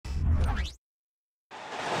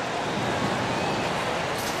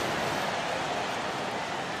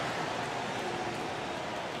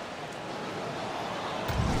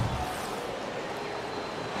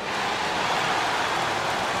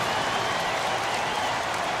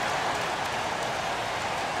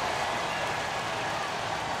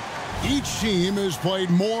Each team has played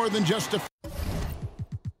more than just a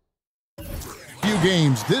few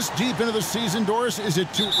games. This deep into the season, Doris, is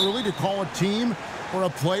it too early to call a team or a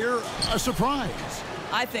player a surprise?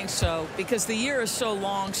 I think so, because the year is so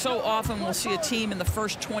long. So often we'll see a team in the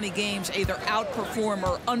first 20 games either outperform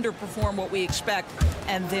or underperform what we expect,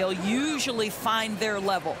 and they'll usually find their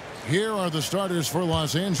level. Here are the starters for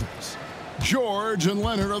Los Angeles. George and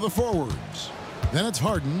Leonard are the forwards. Then it's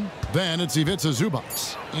Harden. Then it's Ivica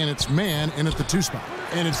Zubac. And it's Mann in at the 2 spot.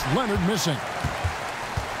 And it's Leonard missing.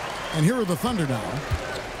 And here are the Thunder now.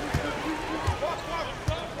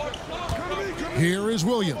 Here is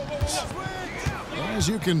Williams. As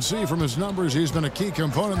you can see from his numbers, he's been a key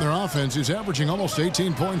component in their offense. He's averaging almost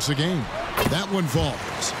 18 points a game. That one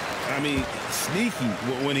falls. I mean, sneaky.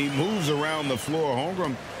 When he moves around the floor,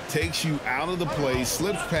 Holmgren takes you out of the play,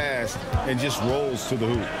 slips past, and just rolls to the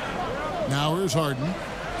hoop. Now here's Harden.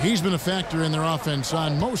 He's been a factor in their offense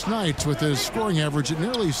on most nights with his scoring average at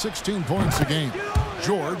nearly 16 points a game.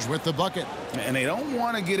 George with the bucket. And they don't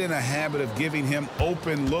want to get in a habit of giving him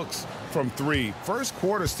open looks from 3. First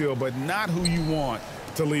quarter still, but not who you want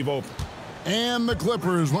to leave open. And the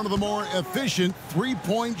Clippers, one of the more efficient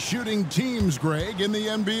three-point shooting teams, Greg, in the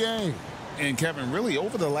NBA. And Kevin, really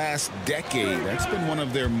over the last decade, that's been one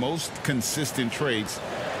of their most consistent traits.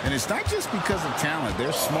 And it's not just because of talent.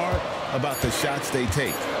 They're smart about the shots they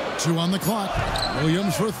take. 2 on the clock.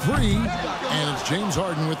 Williams for 3. And it's James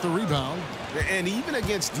Harden with the rebound. And even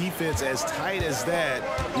against defense as tight as that,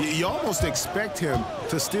 you almost expect him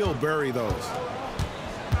to still bury those.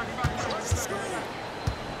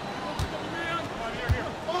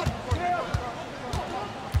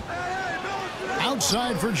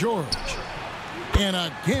 Outside for George. And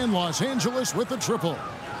again, Los Angeles with the triple.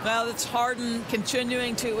 Well, it's Harden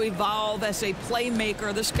continuing to evolve as a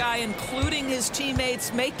playmaker. This guy, including his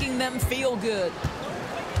teammates, making them feel good.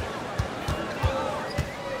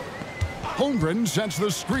 Holmgren sets the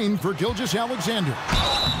screen for Gilgeous-Alexander.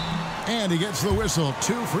 And he gets the whistle.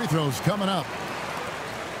 2 free throws coming up.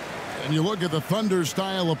 And you look at the Thunder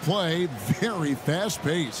style of play, very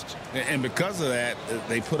fast-paced. And because of that,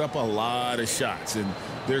 they put up a lot of shots. And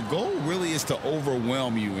their goal really is to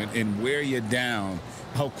overwhelm you and wear you down.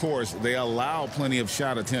 Of course, they allow plenty of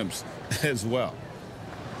shot attempts as well.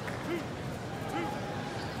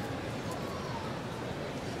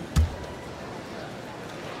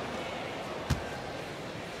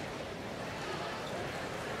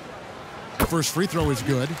 First free throw is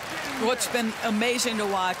good. What's been amazing to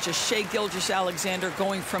watch is Shai Gilgeous-Alexander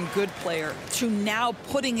going from good player to now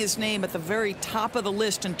putting his name at the very top of the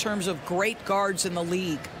list in terms of great guards in the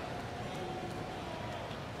league.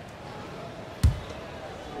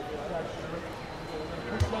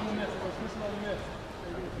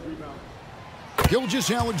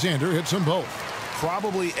 Gilgeous-Alexander hits them both.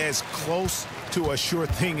 Probably as close to a sure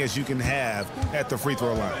thing as you can have at the free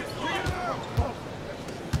throw line.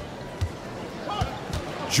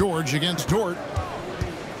 George against Dort.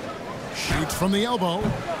 Shoots from the elbow.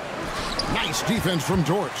 Nice defense from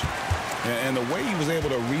Dort. And the way he was able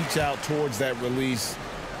to reach out towards that release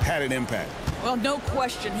had an impact. Well, no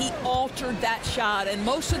question. He altered that shot, and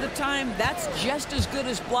most of the time, that's just as good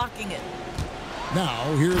as blocking it. Now,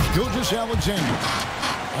 here's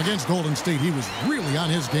Gilgeous-Alexander. Against Golden State, he was really on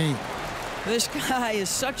his game. This guy is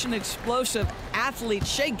such an explosive athlete.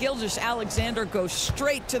 Shai Gilgeous-Alexander goes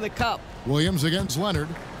straight to the cup. Williams against Leonard.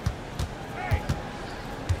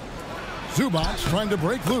 Zubac trying to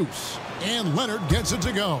break loose. And Leonard gets it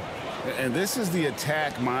to go. And this is the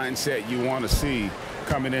attack mindset you want to see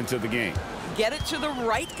coming into the game. Get it to the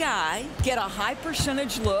right guy, get a high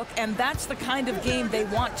percentage look, and that's the kind of game they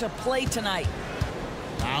want to play tonight.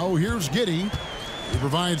 Now here's Giddey. He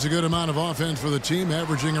provides a good amount of offense for the team,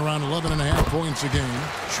 averaging around 11.5 points a game.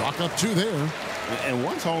 Chalk up 2 there. And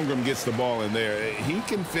once Holmgren gets the ball in there, he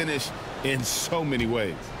can finish in so many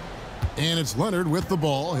ways. And it's Leonard with the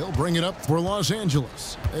ball. He'll bring it up for Los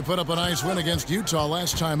Angeles. They put up a nice win against Utah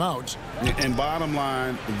last time out. And bottom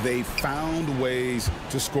line, they found ways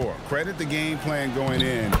to score. Credit the game plan going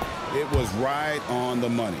in. It was right on the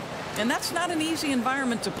money. And that's not an easy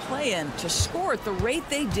environment to play in. To score at the rate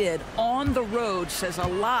they did on the road says a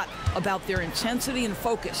lot about their intensity and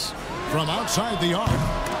focus. From outside the arc.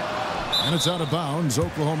 And it's out of bounds.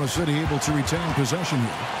 Oklahoma City able to retain possession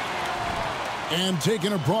here. And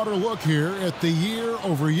taking a broader look here at the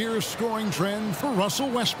year-over-year scoring trend for Russell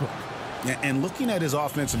Westbrook. And looking at his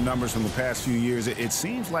offensive numbers from the past few years, it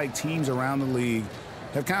seems like teams around the league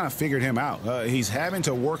have kind of figured him out. He's having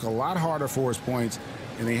to work a lot harder for his points,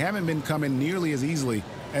 and they haven't been coming nearly as easily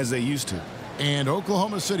as they used to. And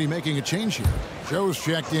Oklahoma City making a change here. Joe's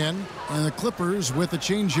checked in, and the Clippers with a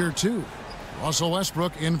change here too. Russell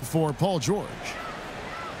Westbrook in for Paul George.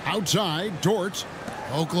 Outside, Dort.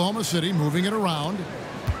 Oklahoma City moving it around.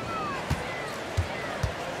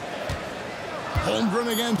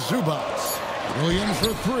 Holmgren against Zubats. Williams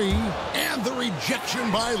for three, and the rejection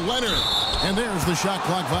by Leonard. And there's the shot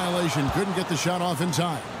clock violation. Couldn't get the shot off in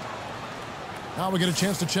time. Now we get a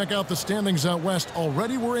chance to check out the standings out west.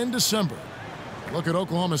 Already we're in December. Look at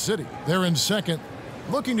Oklahoma City. They're in second,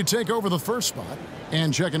 looking to take over the first spot.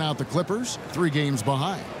 And checking out the Clippers, 3 games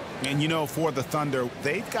behind. And, you know, for the Thunder,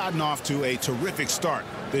 they've gotten off to a terrific start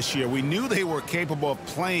this year. We knew they were capable of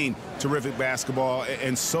playing terrific basketball,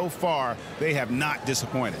 and so far, they have not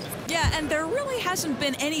disappointed. Yeah, and there really hasn't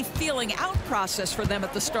been any feeling out process for them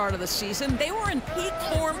at the start of the season. They were in peak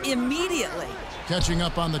form immediately. Catching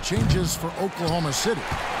up on the changes for Oklahoma City.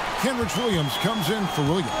 Kenrich Williams comes in for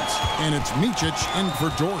Williams, and it's Micic in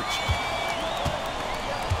for Dort.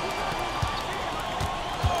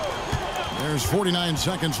 There's 49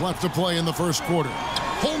 seconds left to play in the first quarter.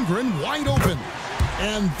 Holmgren wide open.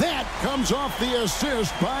 And that comes off the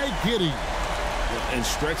assist by Giddey. And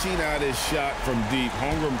stretching out his shot from deep,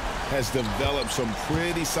 Holmgren has developed some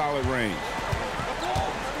pretty solid range.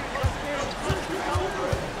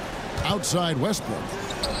 Outside Westbrook.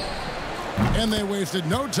 And they wasted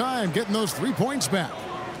no time getting those 3 points back.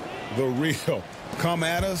 The real. Come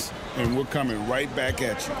at us, and we're coming right back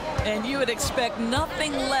at you. And you would expect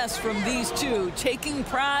nothing less from these two, taking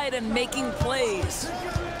pride and making plays.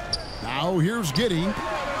 Now here's Giddey.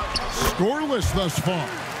 Scoreless thus far.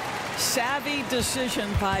 Savvy decision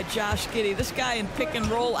by Josh Giddey. This guy in pick and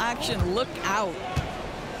roll action, look out.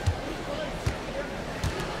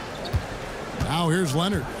 Now here's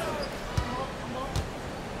Leonard.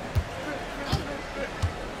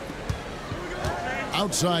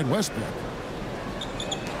 Outside Westbrook.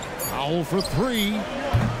 Foul for 3.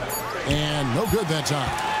 And no good that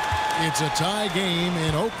time. It's a tie game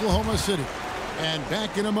in Oklahoma City. And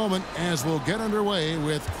back in a moment as we'll get underway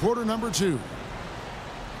with quarter number 2.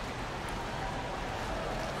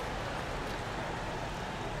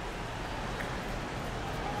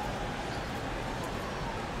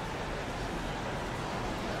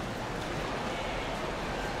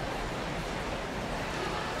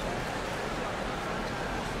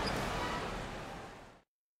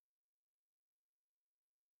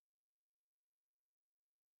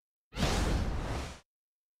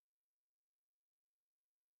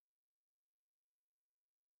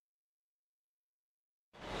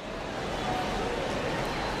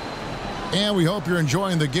 And we hope you're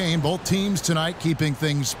enjoying the game. Both teams tonight keeping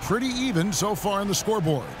things pretty even so far on the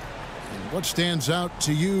scoreboard. And what stands out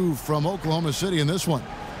to you from Oklahoma City in this one?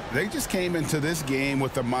 They just came into this game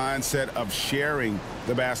with the mindset of sharing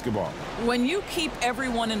the basketball. When you keep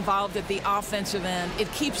everyone involved at the offensive end,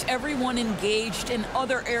 it keeps everyone engaged in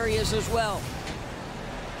other areas as well.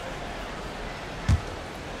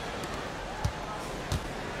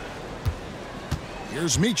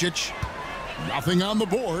 Here's Micic. Nothing on the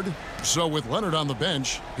board. So with Leonard on the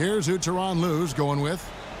bench, here's who Tyronn Lue's going with.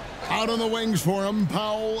 Out on the wings for him,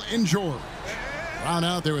 Powell and George. Round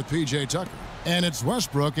out there with P.J. Tucker. And it's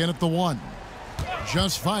Westbrook in at the 1.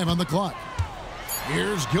 Just 5 on the clock.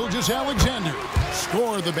 Here's Gilgeous-Alexander.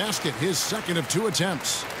 Scored the basket, his second of 2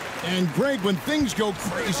 attempts. And Greg, when things go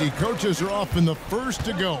crazy, coaches are often the first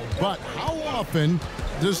to go. But how often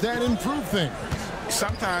does that improve things?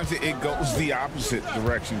 Sometimes it goes the opposite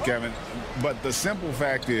direction, Kevin. But the simple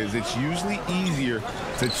fact is it's usually easier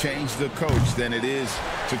to change the coach than it is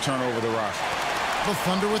to turn over the roster. The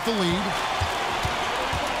Thunder with the lead.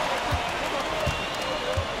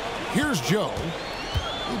 Here's Joe.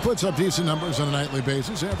 He puts up decent numbers on a nightly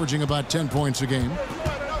basis, averaging about 10 points a game.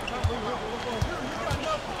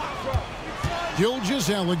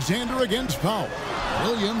 Gilgeous-Alexander against Powell.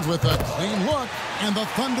 Williams with a clean look, and the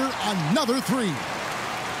Thunder another 3.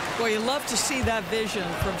 Boy, you love to see that vision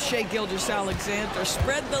from Shai Gilgeous-Alexander.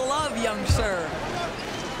 Spread the love, young sir.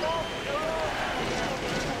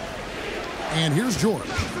 And here's George.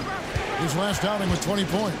 His last outing with 20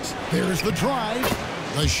 points. There's the drive.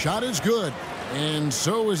 The shot is good. And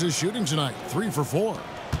so is his shooting tonight. 3 for 4.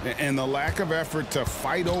 And the lack of effort to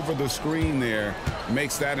fight over the screen there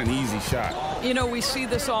makes that an easy shot. You know, we see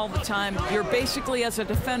this all the time. You're basically, as a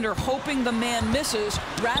defender, hoping the man misses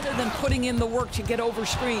rather than putting in the work to get over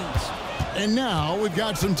screens. And now we've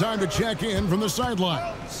got some time to check in from the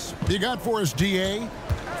sidelines. You got for us, D.A.?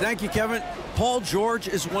 Thank you, Kevin. Paul George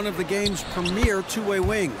is one of the game's premier two-way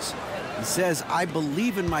wings. He says, I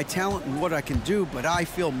believe in my talent and what I can do, but I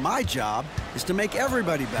feel my job is to make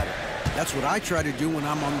everybody better. That's what I try to do when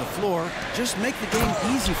I'm on the floor. Just make the game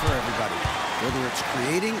easy for everybody, whether it's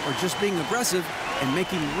creating or just being aggressive and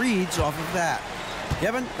making reads off of that.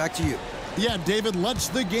 Kevin, back to you. Yeah, David lets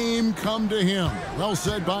the game come to him. Well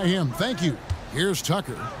said by him. Thank you. Here's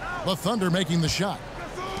Tucker. The Thunder making the shot.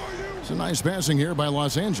 It's a nice passing here by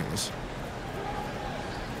Los Angeles.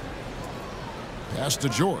 Pass to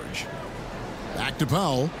George. Back to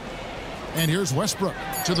Powell. And here's Westbrook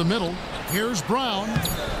to the middle. Here's Brown.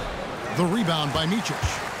 The rebound by Micic.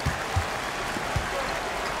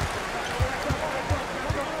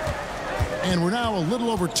 And we're now a little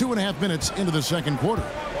over 2.5 minutes into the second quarter.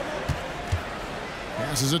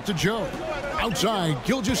 Passes it to Joe. Outside,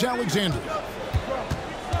 Gilgeous-Alexander.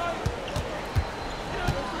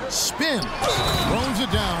 Spin. Throws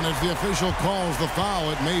it down as the official calls the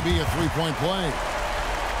foul. It may be a three-point play.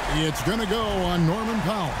 It's going to go on Norman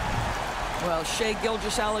Powell. Well, Shai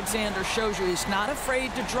Gilgeous-Alexander shows you he's not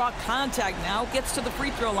afraid to draw contact. Now gets to the free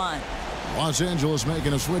throw line. Los Angeles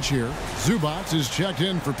making a switch here. Zubac is checked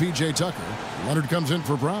in for P.J. Tucker. Leonard comes in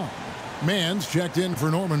for Brown. Mann's checked in for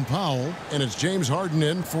Norman Powell. And it's James Harden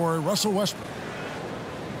in for Russell Westbrook.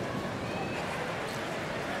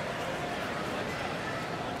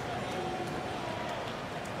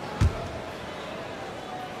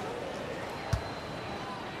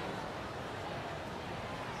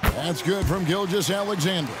 That's good from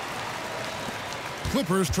Gilgeous-Alexander.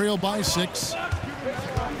 Clippers trail by 6.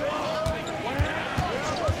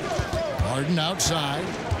 Harden outside.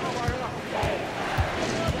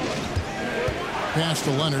 Pass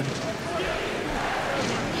to Leonard.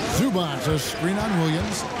 Zubac, a screen on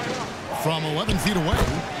Williams from 11 feet away.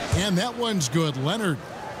 And that one's good.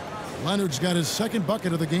 Leonard's got his second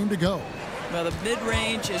bucket of the game to go. Well, the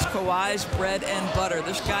mid-range is Kawhi's bread and butter.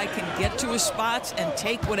 This guy can get to his spots and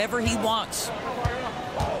take whatever he wants.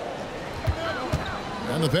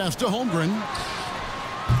 And the pass to Holmgren.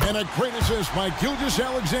 And a great assist by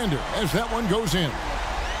Gilgeous-Alexander as that one goes in.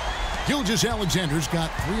 Gilgeous-Alexander's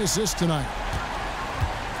got 3 assists tonight.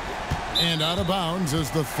 And out of bounds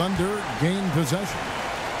as the Thunder gain possession.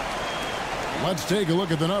 Let's take a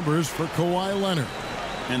look at the numbers for Kawhi Leonard.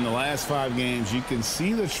 In the last 5 games, you can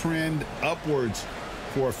see the trend upwards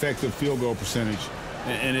for effective field goal percentage.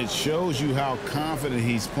 And it shows you how confident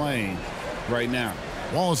he's playing right now.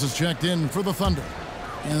 Wallace is checked in for the Thunder.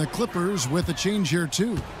 And the Clippers with a change here,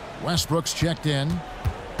 too. Westbrook's checked in.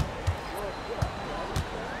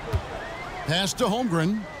 Pass to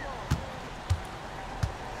Holmgren.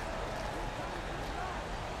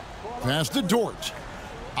 Pass to Dort.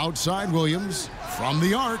 Outside Williams from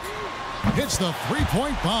the arc. Hits the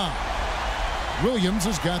three-point bomb. Williams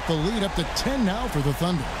has got the lead up to 10 now for the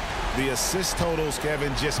Thunder. The assist totals,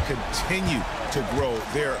 Kevin, just continue to grow.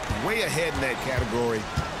 They're way ahead in that category.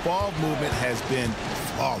 Ball movement has been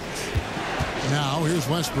flawless. Now here's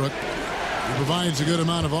Westbrook. He provides a good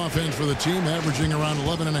amount of offense for the team, averaging around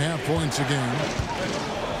 11.5 points a game.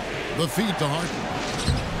 The feed to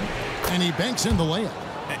Harden. And he banks in the layup.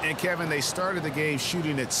 And Kevin, they started the game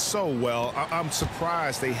shooting it so well. I'm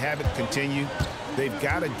surprised they haven't continued. They've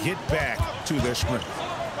got to get back to their strength.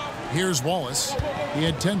 Here's Wallace. He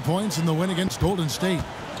had 10 points in the win against Golden State.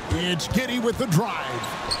 It's Giddey with the drive.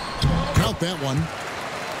 Count that one.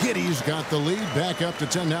 Giddey's got the lead, back up to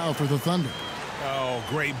 10 now for the Thunder. Oh,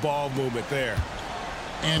 great ball movement there.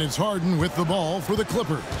 And it's Harden with the ball for the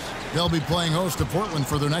Clippers. They'll be playing host to Portland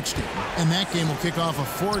for their next game. And that game will kick off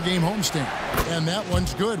a 4-game homestand. And that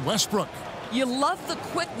one's good. Westbrook. You love the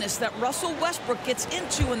quickness that Russell Westbrook gets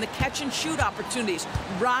into in the catch-and-shoot opportunities.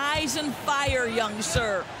 Rise and fire, young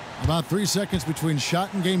sir. About 3 seconds between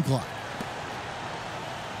shot and game clock.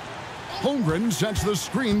 Holmgren sets the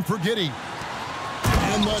screen for Giddey.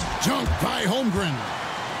 And the dunk by Holmgren.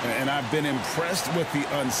 And I've been impressed with the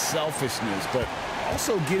unselfishness, but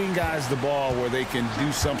also getting guys the ball where they can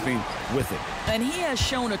do something with it. And he has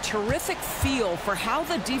shown a terrific feel for how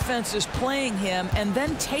the defense is playing him and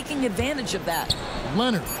then taking advantage of that.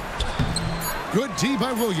 Leonard. Good D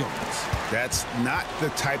by Williams. That's not the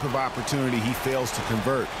type of opportunity he fails to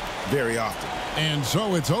convert very often. And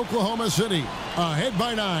so it's Oklahoma City ahead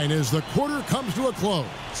by 9 as the quarter comes to a close.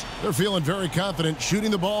 They're feeling very confident, shooting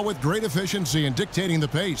the ball with great efficiency and dictating the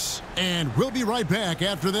pace. And we'll be right back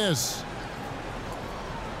after this.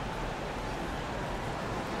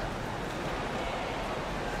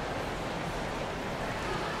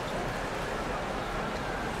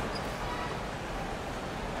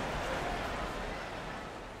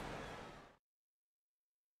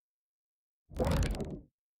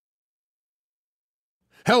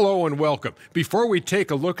 Hello and welcome. Before we take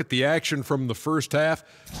a look at the action from the first half,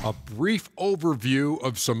 a brief overview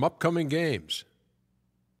of some upcoming games.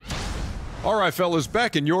 All right, fellas,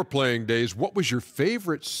 back in your playing days, what was your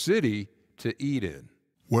favorite city to eat in?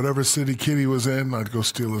 Whatever city Kitty was in, I'd go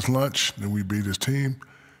steal his lunch, then we beat his team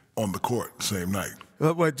on the court same night.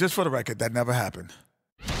 Wait, just for the record, that never happened.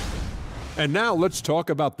 And now let's talk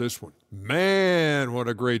about this one. Man, what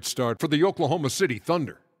a great start for the Oklahoma City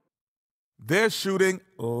Thunder. They're shooting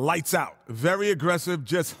lights out. Very aggressive,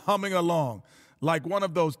 just humming along. Like one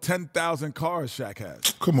of those 10,000 cars Shaq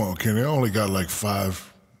has. Come on, Kenny. I only got like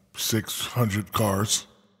 500-600 cars.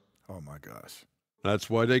 Oh, my gosh. That's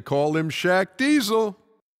why they call him Shaq Diesel.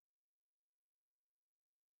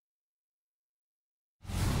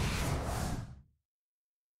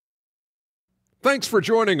 Thanks for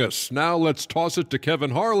joining us. Now let's toss it to Kevin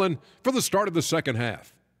Harlan for the start of the second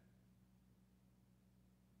half.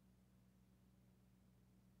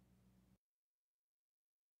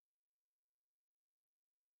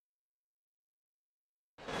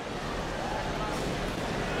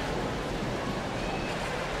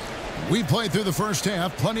 We played through the first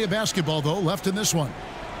half. Plenty of basketball, though, left in this one.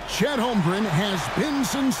 Chet Holmgren has been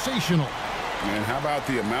sensational. And how about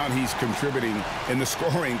the amount he's contributing in the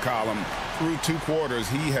scoring column? Through 2 quarters,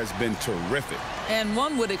 he has been terrific. And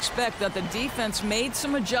one would expect that the defense made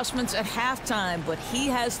some adjustments at halftime, but he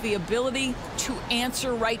has the ability to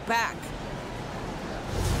answer right back.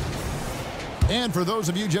 And for those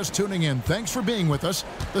of you just tuning in, thanks for being with us.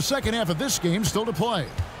 The second half of this game still to play.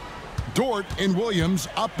 Dort and Williams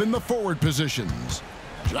up in the forward positions.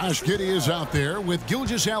 Josh Giddey is out there with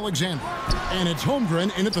Gilgeous-Alexander. And it's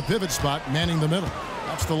Holmgren in at the pivot spot, manning the middle.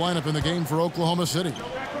 That's the lineup in the game for Oklahoma City.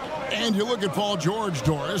 And you look at Paul George,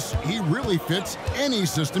 Doris, he really fits any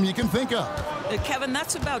system you can think of. Kevin,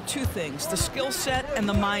 that's about 2 things, the skill set and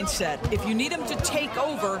the mindset. If you need him to take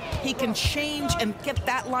over, he can change and get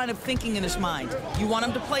that line of thinking in his mind. You want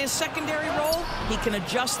him to play a secondary role, he can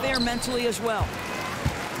adjust there mentally as well.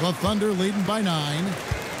 The Thunder leading by 9.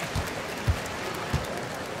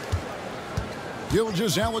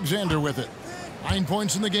 Gilgeous-Alexander with it. 9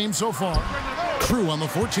 points in the game so far. True on the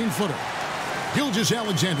 14-footer.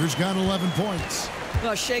 Gilgeous-Alexander's got 11 points.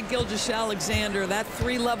 Well, Shai Gilgeous-Alexander, that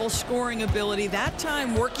 3-level scoring ability, that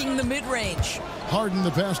time working the mid-range. Harden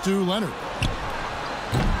the pass to Leonard.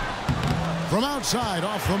 From outside,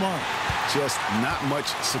 off the mark. Just not much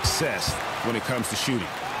success when it comes to shooting.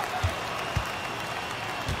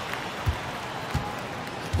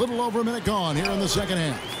 Little over a minute gone here in the second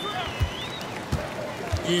half.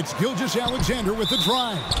 It's Gilgeous-Alexander with the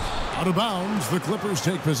drive. Out of bounds, the Clippers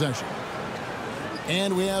take possession.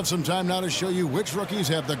 And we have some time now to show you which rookies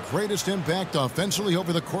have the greatest impact offensively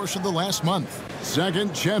over the course of the last month.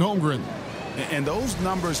 Second, Chet Holmgren. And those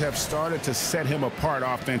numbers have started to set him apart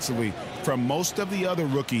offensively from most of the other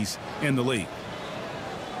rookies in the league.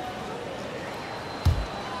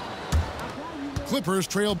 Clippers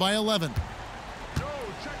trail by 11.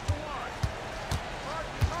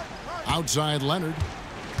 Outside Leonard.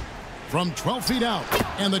 From 12 feet out.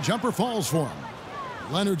 And the jumper falls for him.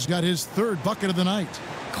 Leonard's got his 3rd bucket of the night.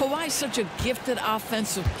 Kawhi's such a gifted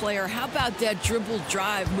offensive player. How about that dribble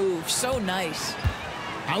drive move? So nice.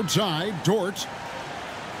 Outside, Dort.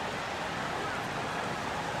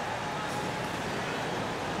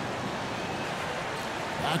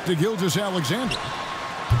 Back to Gilgeous-Alexander.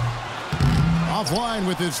 Offline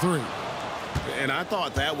with his 3. And I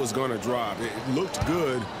thought that was going to drop. It looked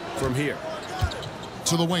good from here.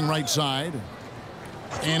 To the wing right side.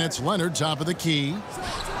 And it's Leonard, top of the key.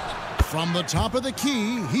 From the top of the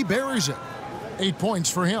key, he buries it. 8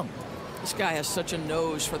 points for him. This guy has such a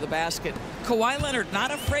nose for the basket. Kawhi Leonard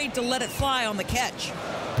not afraid to let it fly on the catch.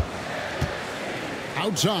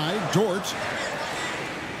 Outside, Dort.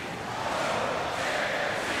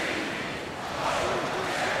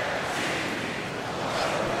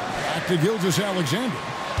 Back to Gilgeous-Alexander.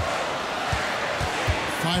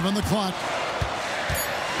 5 on the clock.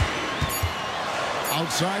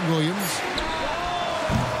 Outside Williams.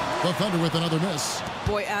 The Thunder with another miss.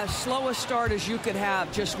 Boy, as slow a start as you could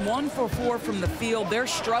have. Just 1 for 4 from the field. They're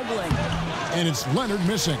struggling. And it's Leonard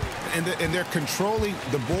missing. And they're controlling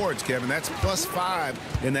the boards, Kevin. That's +5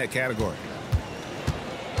 in that category.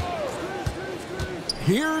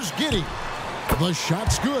 Here's Giddey. The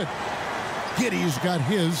shot's good. Giddey's got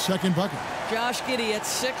his 2nd bucket. Josh Giddey at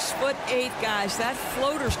 6'8", guys. That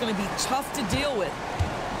floater's going to be tough to deal with.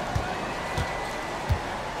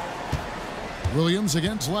 Williams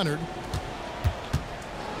against Leonard.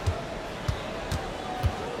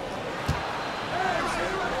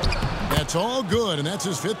 That's all good, and that's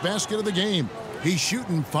his 5th basket of the game. He's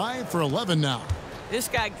shooting 5 for 11 now. This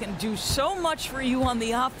guy can do so much for you on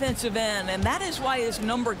the offensive end, and that is why his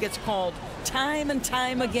number gets called time and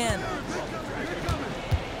time again.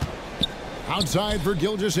 Outside for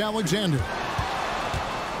Gilgeous-Alexander.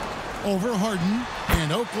 Over Harden,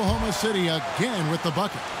 and Oklahoma City again with the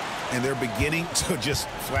bucket. And they're beginning to just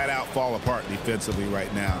flat out fall apart defensively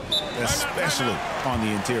right now, especially on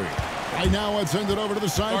the interior. Right now, let's send it over to the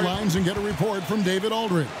sidelines and get a report from David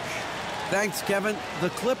Aldridge. Thanks, Kevin. The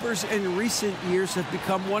Clippers in recent years have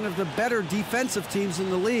become one of the better defensive teams in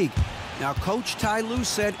the league. Now, Coach Ty Lue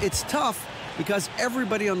said it's tough because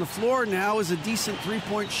everybody on the floor now is a decent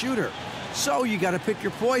three-point shooter. So you got to pick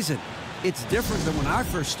your poison. It's different than when I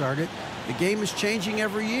first started. The game is changing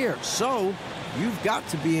every year. So you've got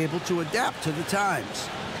to be able to adapt to the times.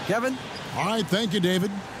 Kevin? All right, thank you,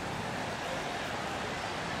 David.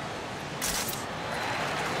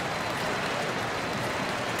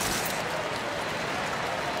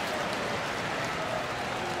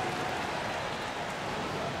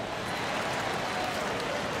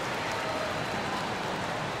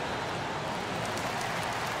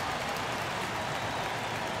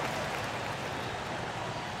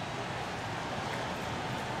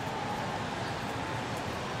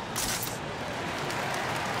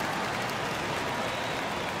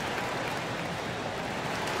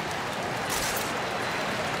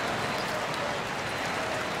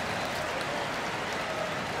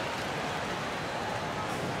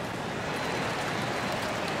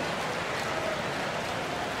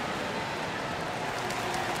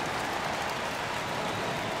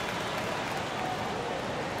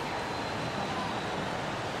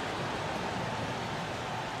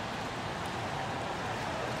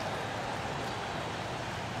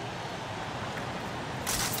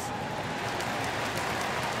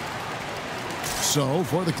 So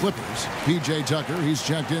for the Clippers, P.J. Tucker, he's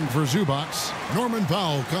checked in for Zubac. Norman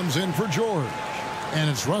Powell comes in for George. And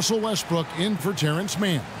it's Russell Westbrook in for Terrence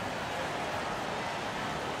Mann.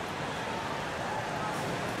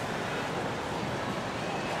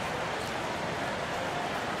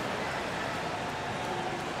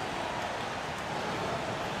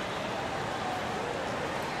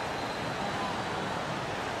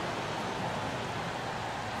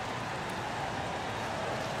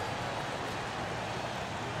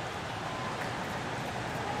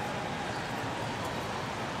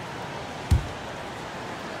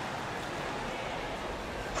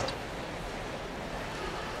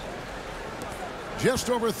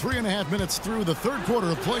 Just over 3.5 minutes through the third quarter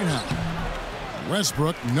of play now.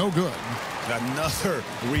 Westbrook, no good. Another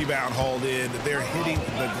rebound hauled in. They're hitting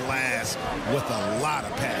the glass with a lot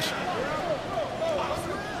of passion.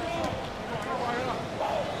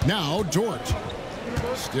 Now Dort.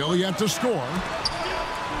 Still yet to score.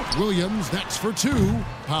 Williams, that's for two.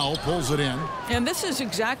 Powell pulls it in. And this is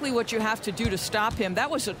exactly what you have to do to stop him.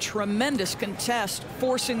 That was a tremendous contest,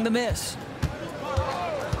 forcing the miss.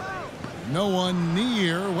 No one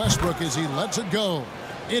near Westbrook as he lets it go.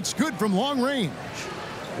 It's good from long range.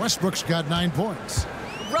 Westbrook's got 9 points.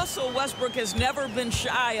 Russell Westbrook has never been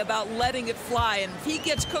shy about letting it fly, and if he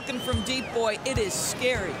gets cooking from deep, boy, it is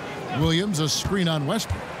scary. Williams, a screen on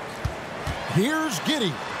Westbrook. Here's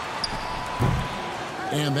Giddey.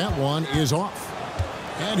 And that one is off.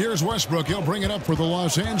 And here's Westbrook. He'll bring it up for the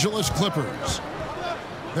Los Angeles Clippers.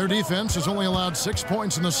 Their defense has only allowed 6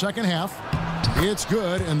 points in the second half. It's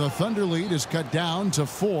good, and the Thunder lead is cut down to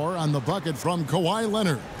 4 on the bucket from Kawhi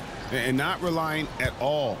Leonard. And not relying at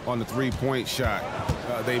all on the three-point shot.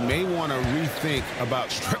 They may want to rethink about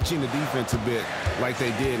stretching the defense a bit like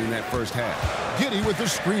they did in that first half. Giddey with the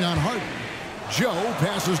screen on Harden. Joe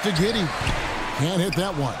passes to Giddey. Can't hit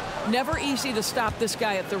that one. Never easy to stop this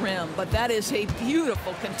guy at the rim, but that is a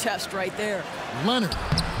beautiful contest right there. Leonard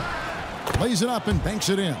lays it up and banks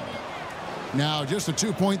it in. Now just a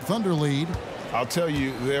 2-point Thunder lead. I'll tell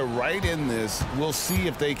you, they're right in this. We'll see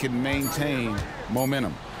if they can maintain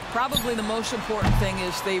momentum. Probably the most important thing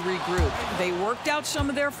is they regroup. They worked out some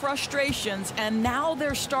of their frustrations, and now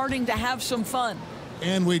they're starting to have some fun.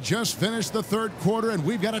 And we just finished the third quarter, and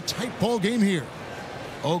we've got a tight ball game here.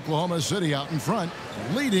 Oklahoma City out in front,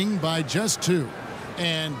 leading by just 2.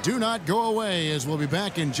 And do not go away, as we'll be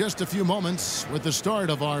back in just a few moments with the start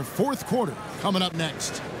of our fourth quarter coming up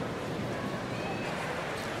next.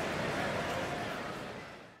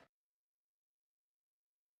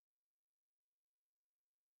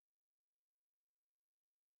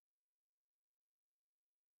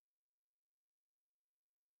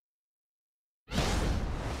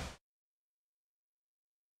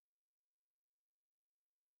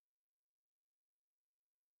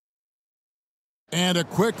 And a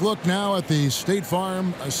quick look now at the State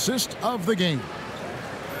Farm assist of the game.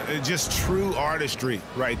 Just true artistry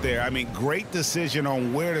right there. I mean, great decision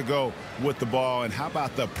on where to go with the ball, and how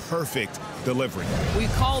about the perfect delivery? We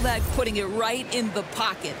call that putting it right in the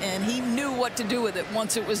pocket, and he knew what to do with it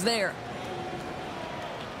once it was there.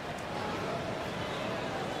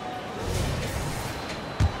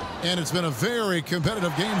 And it's been a very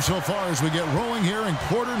competitive game so far as we get rolling here in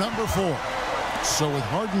quarter number 4. So with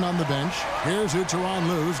Harden on the bench, here's who Tyronn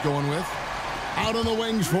Lue's going with. Out on the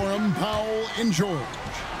wings for him, Powell and George.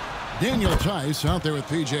 Daniel Tice out there with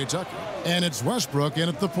P.J. Tucker. And it's Westbrook in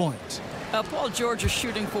at the point. Paul George's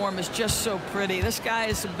shooting form is just so pretty. This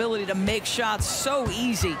guy's ability to make shots so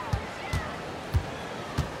easy.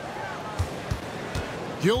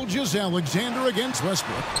 Gilgeous-Alexander against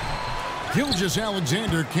Westbrook.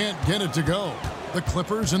 Gilgeous-Alexander can't get it to go. The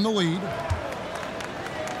Clippers in the lead.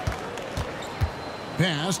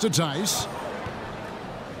 Pass to Tice.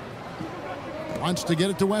 Wants to get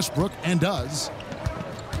it to Westbrook and does.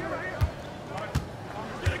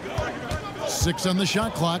 6 on the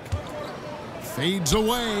shot clock. Fades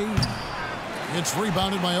away. It's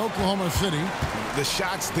rebounded by Oklahoma City. The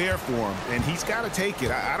shot's there for him, and he's got to take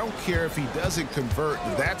it. I don't care if he doesn't convert.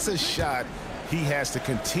 That's a shot he has to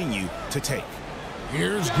continue to take.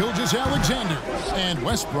 Here's Gilgeous-Alexander, and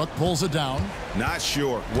Westbrook pulls it down. Not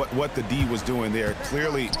sure what the D was doing there.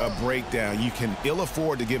 Clearly a breakdown. You can ill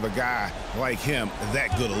afford to give a guy like him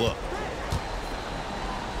that good a look.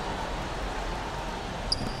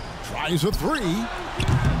 Tries a 3.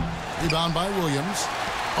 Rebound by Williams.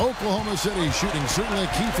 Oklahoma City shooting certainly a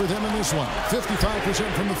key for them in this one.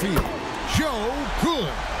 55% from the field. Joe good.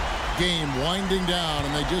 Game winding down,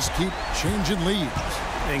 and they just keep changing leads.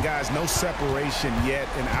 And guys, no separation yet,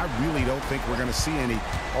 and I really don't think we're going to see any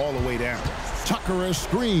all the way down. Tucker a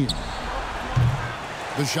screen.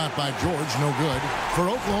 The shot by George, no good. For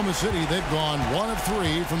Oklahoma City, they've gone 1 of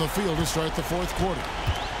 3 from the field to start the 4th quarter.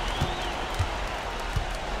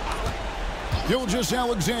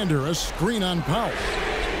 Gilgeous-Alexander, a screen on Powell.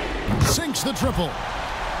 Sinks the triple.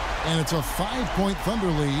 And it's a 5-point Thunder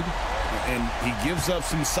lead. And he gives up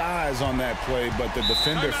some size on that play, but the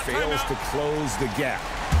defender fails to close the gap.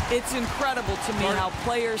 It's incredible to me how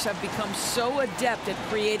players have become so adept at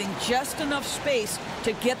creating just enough space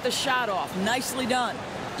to get the shot off. Nicely done.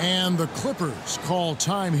 And the Clippers call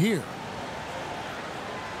time here.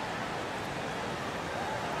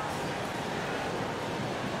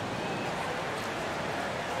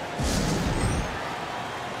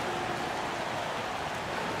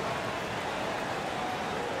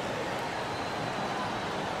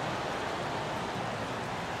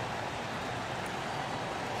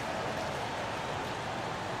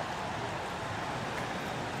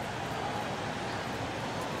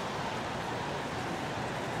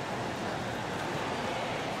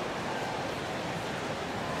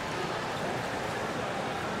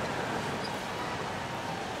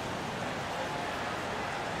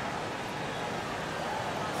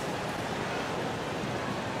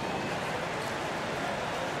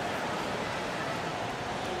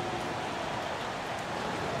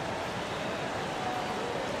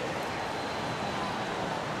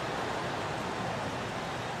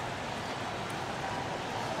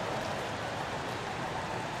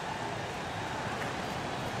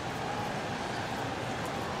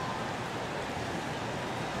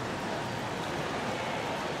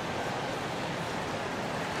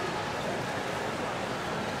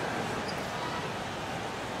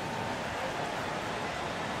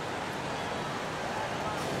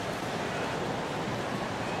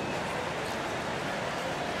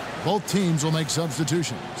 Both teams will make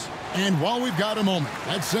substitutions. And while we've got a moment,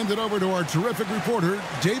 let's send it over to our terrific reporter,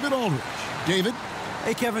 David Aldridge. David?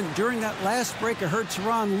 Hey, Kevin, during that last break, I heard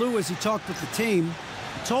Tyronn Lue as he talked with the team.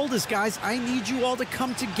 He told his guys, I need you all to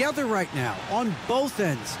come together right now on both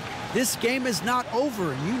ends. This game is not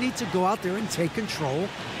over, and you need to go out there and take control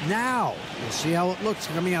now. We'll see how it looks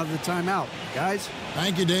coming out of the timeout. Guys?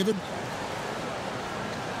 Thank you, David.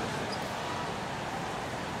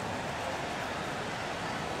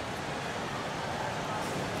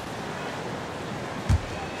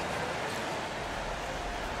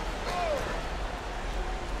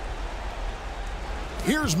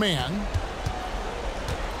 Here's man.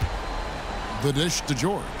 The dish to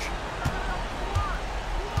George.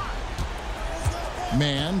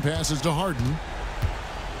 Man passes to Harden.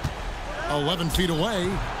 11 feet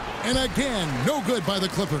away. And again, no good by the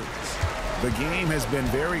Clippers. The game has been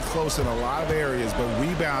very close in a lot of areas, but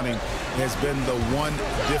rebounding has been the one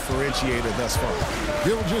differentiator thus far.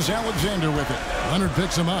 Gilgeous-Alexander with it. Leonard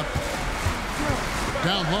picks him up.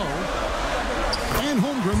 Down low. And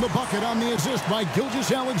Holmgren the bucket on the assist by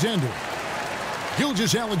Gilgeous-Alexander.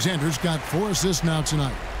 Gilgeous-Alexander's got 4 assists now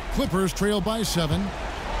tonight. Clippers trail by 7.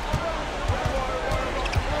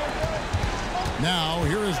 Now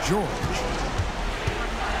here is George.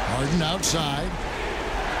 Harden outside.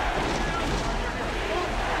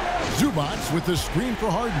 Zubac with the screen for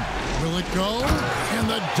Harden. Will it go? And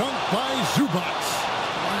the dunk by Zubac.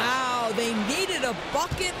 Wow, they needed a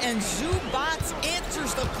bucket, and Zubac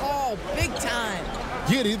answers the call big time.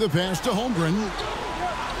 Giddey the pass to Holmgren.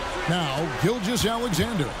 Now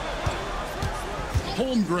Gilgeous-Alexander.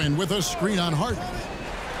 Holmgren with a screen on Harden.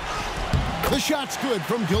 The shot's good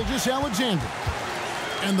from Gilgeous-Alexander.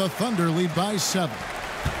 And the Thunder lead by 7.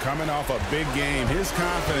 Coming off a big game, his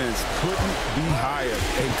confidence couldn't be higher,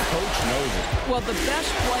 and coach knows it. Well, the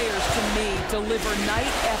best players to me deliver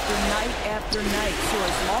night after night after night. So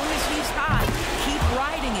as long as he's hot, keep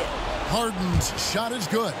riding it. Harden's shot is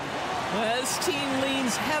good. Well, this team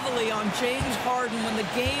leans heavily on James Harden when the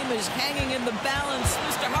game is hanging in the balance.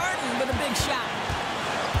 Mr. Harden with a big shot.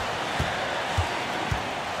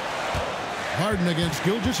 Harden against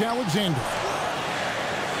Gilgeous-Alexander.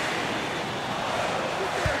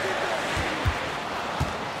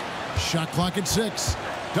 Shot clock at 6.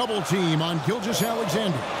 Double team on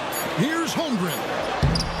Gilgeous-Alexander. Here's Holmgren.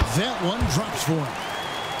 That one drops for him.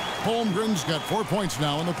 Holmgren's got 4 points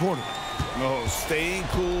now in the quarter. Oh, staying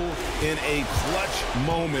cool in a clutch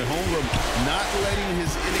moment. Holmgren not letting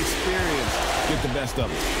his inexperience get the best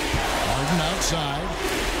of him. Harden outside.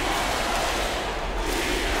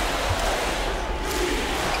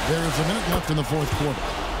 There's a minute left in the fourth quarter.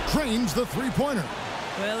 Drains the three-pointer.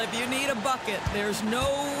 Well, if you need a bucket, there's no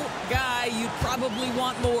guy you'd probably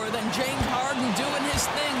want more than James Harden doing his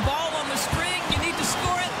thing. Ball on the string, you need to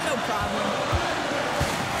score it, no problem.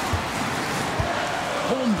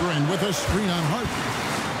 Holmgren with a screen on Harden.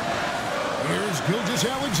 Here's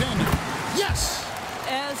Gilgeous-Alexander. Yes!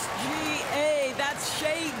 SGA, that's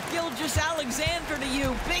Shai Gilgeous-Alexander to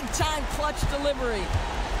you. Big-time clutch delivery.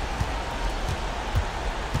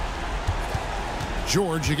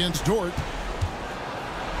 George against Dort.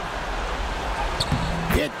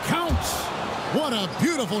 It counts. What a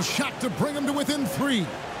beautiful shot to bring him to within 3.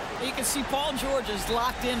 You can see Paul George is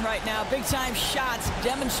locked in right now. Big-time shots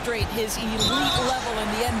demonstrate his elite level in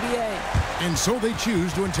the NBA. And so they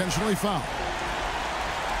choose to intentionally foul.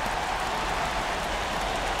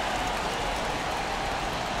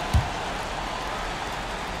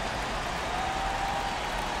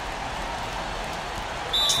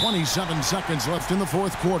 .27 seconds left in the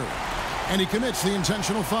fourth quarter. And he commits the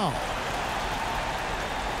intentional foul.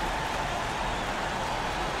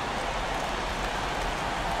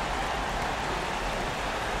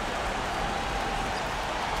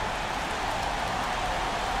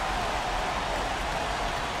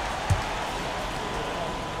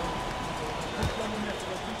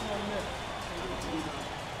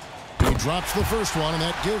 Drops the first one, and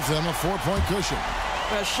that gives them a 4-point cushion.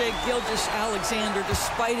 Well, Shai Gilgeous-Alexander,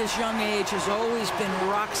 despite his young age, has always been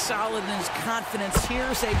rock solid in his confidence.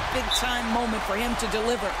 Here's a big-time moment for him to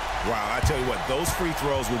deliver. Wow, I tell you what, those free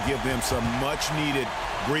throws will give them some much-needed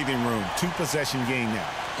breathing room. 2-possession game now.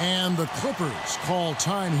 And the Clippers call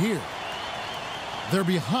time here. They're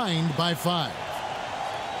behind by 5.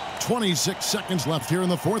 26 seconds left here in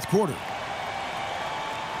the fourth quarter.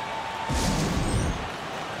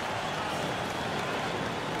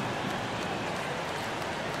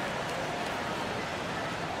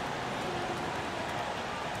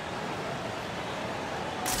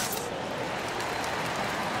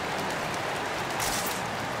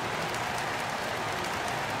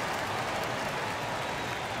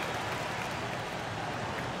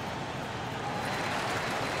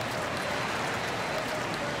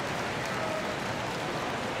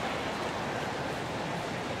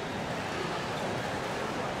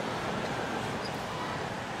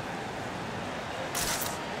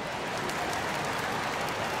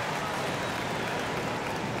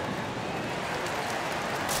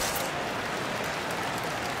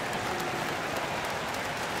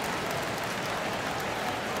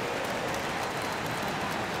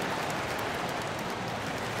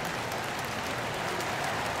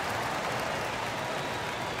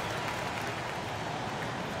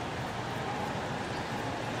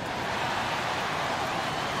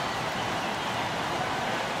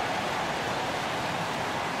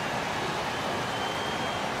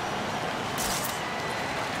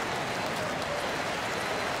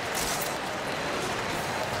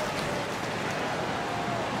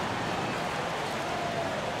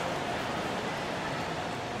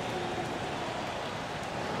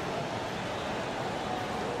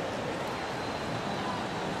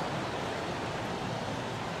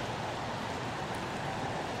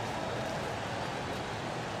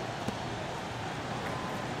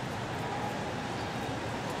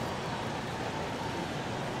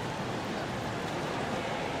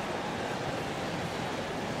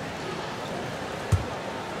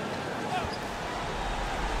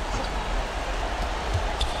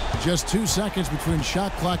 With just 2 seconds between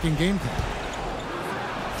shot clock and game clock.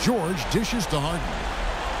 George dishes to Harden.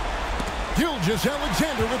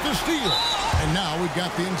 Gilgeous-Alexander with the steal. And now we've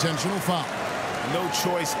got the intentional foul. No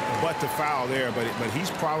choice but to foul there, but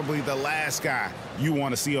he's probably the last guy you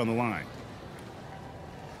want to see on the line.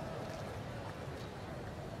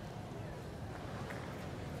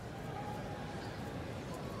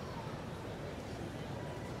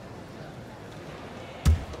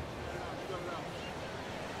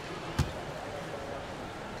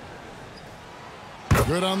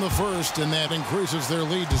 Good on the first, and that increases their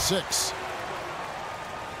lead to 6.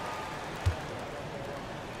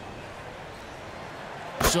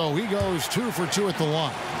 So he goes 2 for 2 at the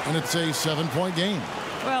line, and it's a 7-point game.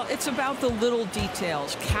 Well, it's about the little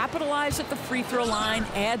details. Capitalize at the free throw line,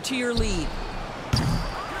 add to your lead.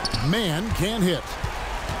 Man can't hit.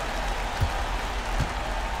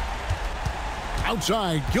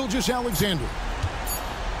 Outside, Gilgeous-Alexander.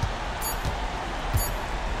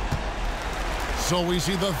 So we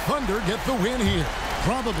see the Thunder get the win here.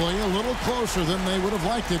 Probably a little closer than they would have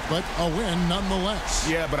liked it, but a win nonetheless.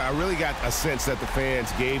 Yeah, but I really got a sense that the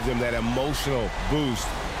fans gave them that emotional boost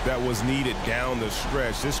that was needed down the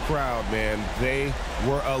stretch. This crowd, man, they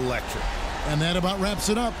were electric. And that about wraps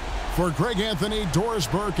it up. For Greg Anthony, Doris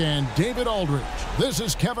Burke, and David Aldridge, this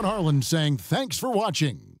is Kevin Harlan saying thanks for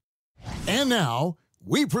watching. And now,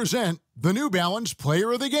 we present the New Balance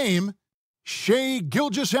Player of the Game, Shai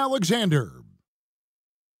Gilgeous-Alexander.